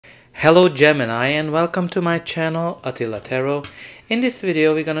Hello Gemini and welcome to my channel Attila Tarot. In this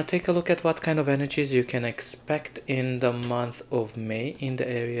video we're gonna take a look at what kind of energies you can expect in the month of May in the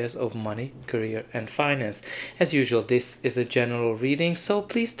areas of money, career and finance. As usual, this is a general reading, so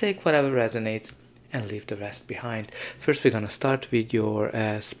please take whatever resonates and leave the rest behind. First we're gonna start with your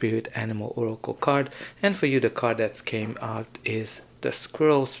spirit animal oracle card, and for you the card that came out is the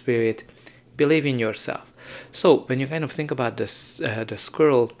squirrel spirit. Believe in yourself. So when you kind of think about this, the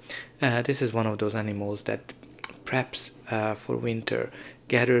squirrel, this is one of those animals that preps for winter,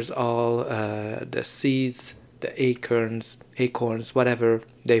 gathers all the seeds, the acorns, whatever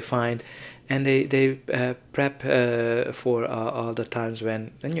they find, and they prep for all the times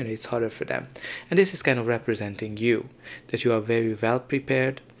when it's harder for them. And this is kind of representing you, that you are very well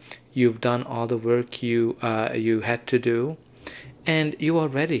prepared. You've done all the work you had to do, and you are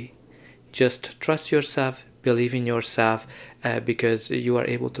ready. Just trust yourself, believe in yourself, because you are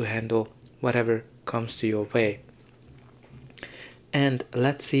able to handle whatever comes to your way. And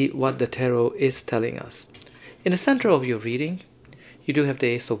let's see what the tarot is telling us. In the center of your reading, you do have the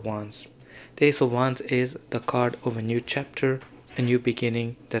Ace of Wands. The Ace of Wands is the card of a new chapter, a new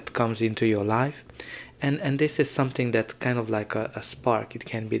beginning that comes into your life. And this is something that kind of like a spark. It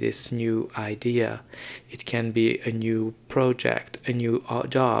can be this new idea. It can be a new project, a new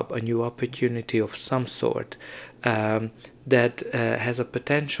job, a new opportunity of some sort that has a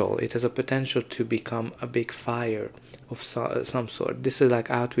potential. It has a potential to become a big fire of some sort. This is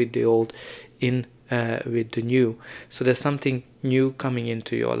like out with the old, in with the new. So there's something new coming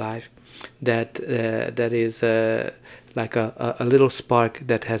into your life that is like a little spark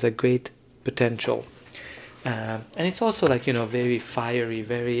that has a great potential. And it's also like, very fiery,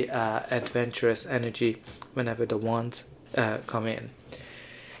 very adventurous energy whenever the wands come in.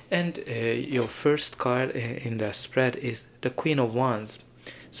 And your first card in the spread is the Queen of Wands.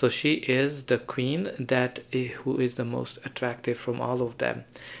 So she is the queen who is the most attractive from all of them,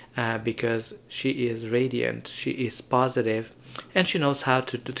 because she is radiant, she is positive, and she knows how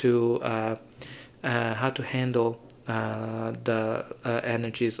to handle the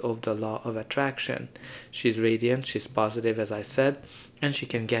energies of the law of attraction. She's radiant, she's positive, as I said, and she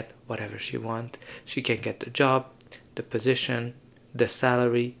can get whatever she wants. She can get the job, the position, the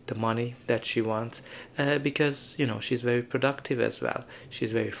salary, the money that she wants, because she's very productive as well.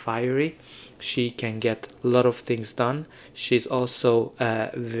 She's very fiery. She can get a lot of things done. She's also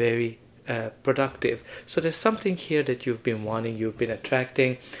very productive. So there's something here that you've been wanting, you've been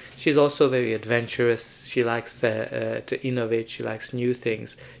attracting. She's also very adventurous. She likes to innovate. She likes new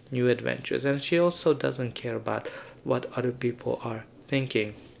things, new adventures, and she also doesn't care about what other people are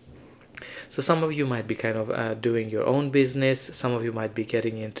thinking. So some of you might be kind of doing your own business. Some of you might be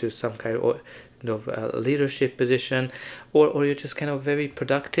getting into some kind of leadership position, or you're just kind of very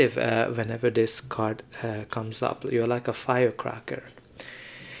productive whenever this card comes up. You're like a firecracker.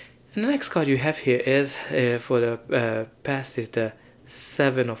 And the next card you have here is, for the past, is the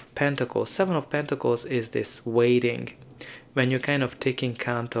Seven of Pentacles. Seven of Pentacles is this waiting, when you're kind of taking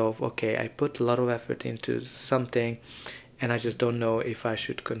count of, okay, I put a lot of effort into something, and I just don't know if I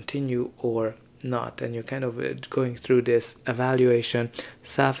should continue or not. And you're kind of going through this evaluation,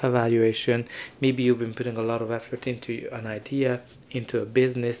 self-evaluation. Maybe you've been putting a lot of effort into an idea, into a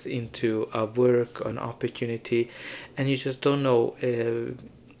business, into a work, an opportunity, and you just don't know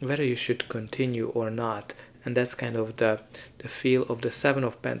whether you should continue or not. And that's kind of the feel of the Seven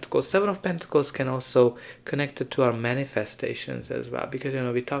of Pentacles. Seven of Pentacles can also connect it to our manifestations as well, because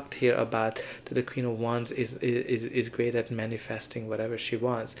we talked here about that the Queen of Wands is great at manifesting whatever she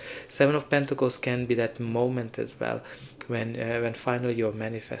wants. Seven of Pentacles can be that moment as well when finally your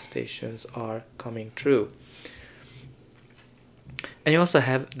manifestations are coming true. And you also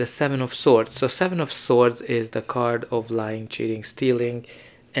have the Seven of Swords. So Seven of Swords is the card of lying, cheating, stealing,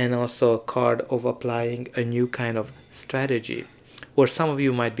 and also a card of applying a new kind of strategy. Or some of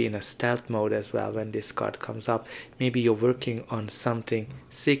you might be in a stealth mode as well when this card comes up. Maybe you're working on something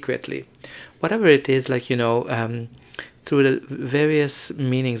secretly. Whatever it is, like, through the various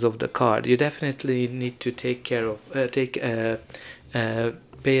meanings of the card, you definitely need to take care of,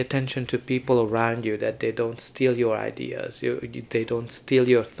 pay attention to people around you, that they don't steal your ideas, they don't steal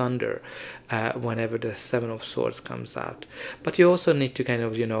your thunder whenever the Seven of Swords comes out. But you also need to kind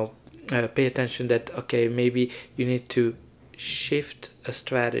of pay attention that, okay, maybe you need to shift a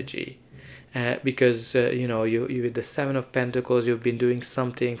strategy, because you with the Seven of Pentacles, you've been doing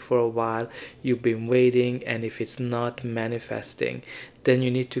something for a while, you've been waiting, and if it's not manifesting, then you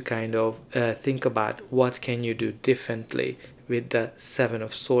need to kind of think about what can you do differently with the Seven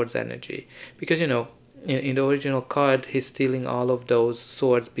of Swords energy. Because in the original card, he's stealing all of those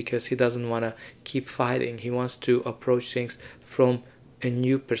swords because he doesn't want to keep fighting. He wants to approach things from a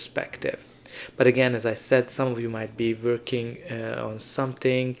new perspective. But again, as I said, some of you might be working on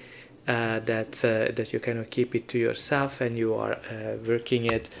something that you kind of keep it to yourself, and you are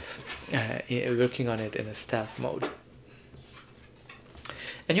working on it in a stealth mode.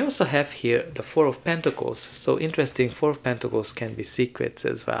 And you also have here the Four of Pentacles. So interesting, Four of Pentacles can be secrets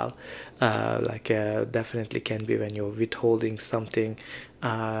as well. Definitely can be when you're withholding something,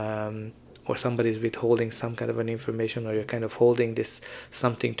 or somebody's withholding some kind of an information, or you're kind of holding this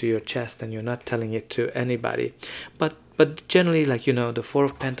something to your chest and you're not telling it to anybody. But generally, like, you know, the Four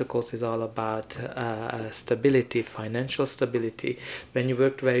of Pentacles is all about stability, financial stability. When you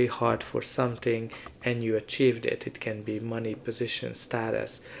worked very hard for something and you achieved it, it can be money, position,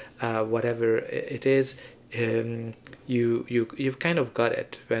 status, whatever it is, you've kind of got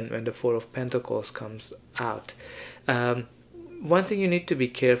it when the Four of Pentacles comes out. One thing you need to be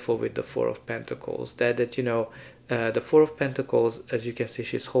careful with the Four of Pentacles, that you know, the Four of Pentacles, as you can see,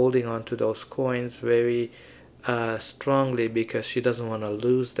 she's holding on to those coins very strongly because she doesn't want to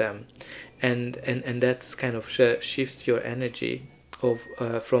lose them, and that's kind of shifts your energy of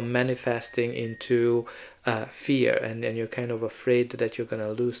from manifesting into fear, and you're kind of afraid that you're going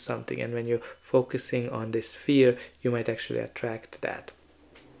to lose something, and when you're focusing on this fear, you might actually attract that.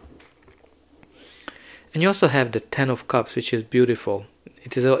 And you also have the Ten of Cups, which is beautiful.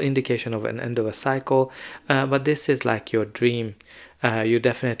 It is an indication of an end of a cycle, but this is like your dream. You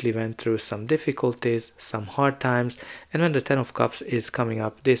definitely went through some difficulties, some hard times, and when the Ten of Cups is coming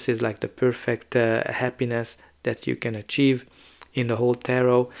up, this is like the perfect happiness that you can achieve in the whole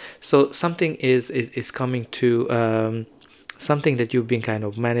tarot. So something is coming to something that you've been kind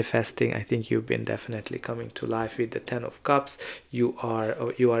of manifesting. I think you've been definitely coming to life with the Ten of Cups. You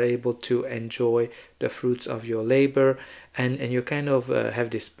are able to enjoy the fruits of your labor, and you kind of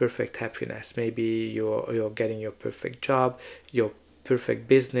have this perfect happiness. Maybe you're getting your perfect job, your perfect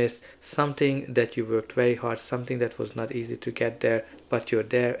business, something that you worked very hard, something that was not easy to get there, but you're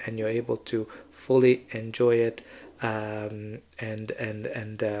there and you're able to fully enjoy it, and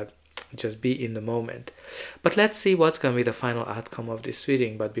just be in the moment. But let's see what's going to be the final outcome of this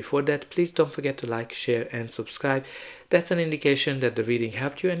reading. But before that, please don't forget to like, share and subscribe. That's an indication that the reading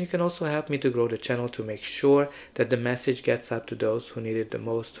helped you, and you can also help me to grow the channel to make sure that the message gets out to those who need it the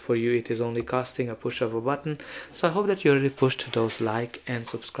most. For you, it is only costing a push of a button, so I hope that you already pushed those like and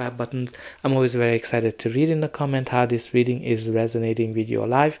subscribe buttons. I'm always very excited to read in the comment how this reading is resonating with your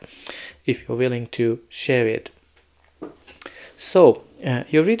life, if you're willing to share it. So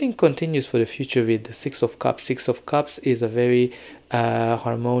your reading continues for the future with the Six of Cups. Six of Cups is a very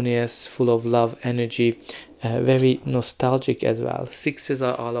harmonious, full of love energy, very nostalgic as well. Sixes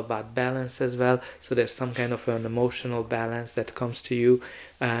are all about balance as well, so there's some kind of an emotional balance that comes to you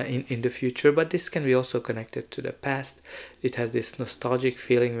in the future, but this can be also connected to the past. It has this nostalgic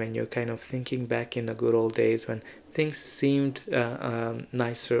feeling when you're kind of thinking back in the good old days when things seemed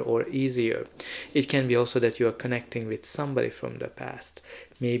nicer or easier. It can be also that you are connecting with somebody from the past,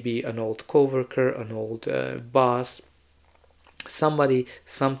 maybe an old coworker, an old boss,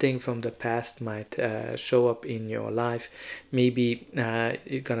 something from the past might show up in your life. Maybe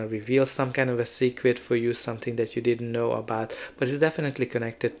you're gonna reveal some kind of a secret for you, something that you didn't know about, but it's definitely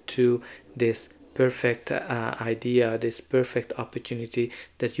connected to this perfect idea, this perfect opportunity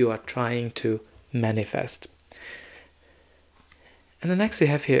that you are trying to manifest. And the next we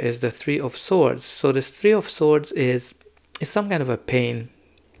have here is the Three of Swords. So this Three of Swords is some kind of a pain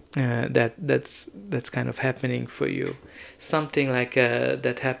that's kind of happening for you. Something like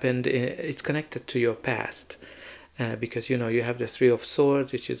that happened, it's connected to your past. Because, you know, you have the Three of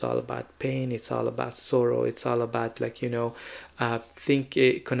Swords, which is all about pain, it's all about sorrow, it's all about, like, you know,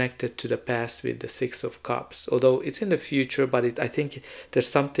 connected to the past with the Six of Cups. Although it's in the future, but I think there's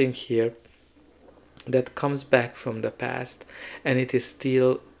something here that comes back from the past and it is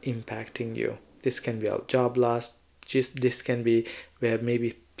still impacting you. This can be a job loss, this can be where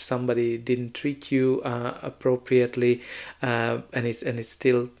maybe somebody didn't treat you appropriately, and it's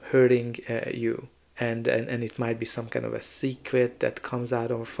still hurting you, and it might be some kind of a secret that comes out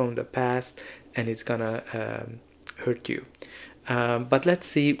of from the past and it's gonna hurt you. But let's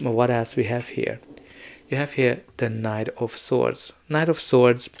see what else we have here. You have here the Knight of Swords. Knight of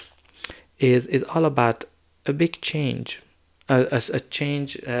Swords is all about a big change, a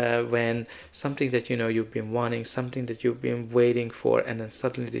change when something that, you know, you've been wanting, something that you've been waiting for, and then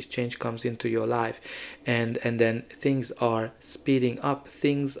suddenly this change comes into your life, and then things are speeding up,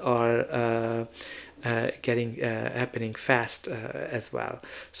 things are happening fast as well.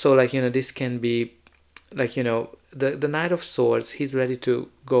 So, like, you know, this can be like, you know, the Knight of Swords, he's ready to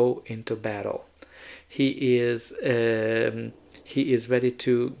go into battle. He is ready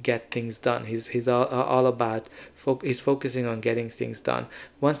to get things done. He's all about he's focusing on getting things done.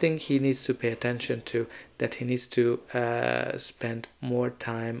 One thing he needs to pay attention to, that he needs to spend more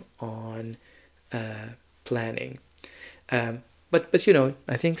time on planning. But you know,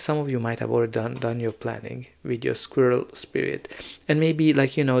 I think some of you might have already done your planning with your squirrel spirit, and maybe,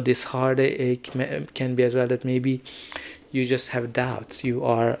 like, you know, this heartache can be as well, that maybe you just have doubts. You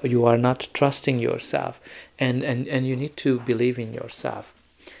are not trusting yourself, and you need to believe in yourself.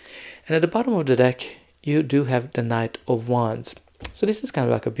 And at the bottom of the deck, you do have the Knight of Wands. So this is kind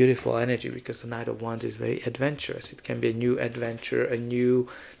of like a beautiful energy, because the Knight of Wands is very adventurous. It can be a new adventure, a new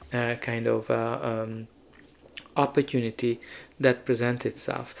kind of opportunity that presents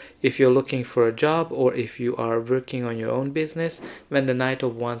itself. If you're looking for a job, or if you are working on your own business, when the Knight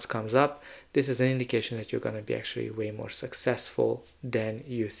of Wands comes up, this is an indication that you're going to be actually way more successful than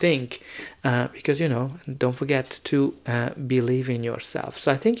you think, because, you know, don't forget to believe in yourself.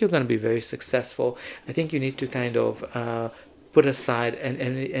 So I think you're going to be very successful. I think you need to kind of put aside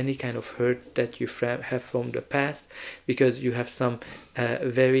any kind of hurt that you have from the past, because you have some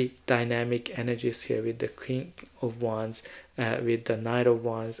very dynamic energies here with the Queen of Wands, with the Knight of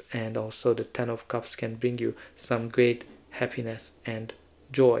Wands, and also the Ten of Cups can bring you some great happiness and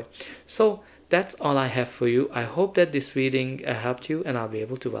joy. So that's all I have for you. I hope that this reading helped you, and I'll be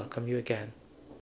able to welcome you again.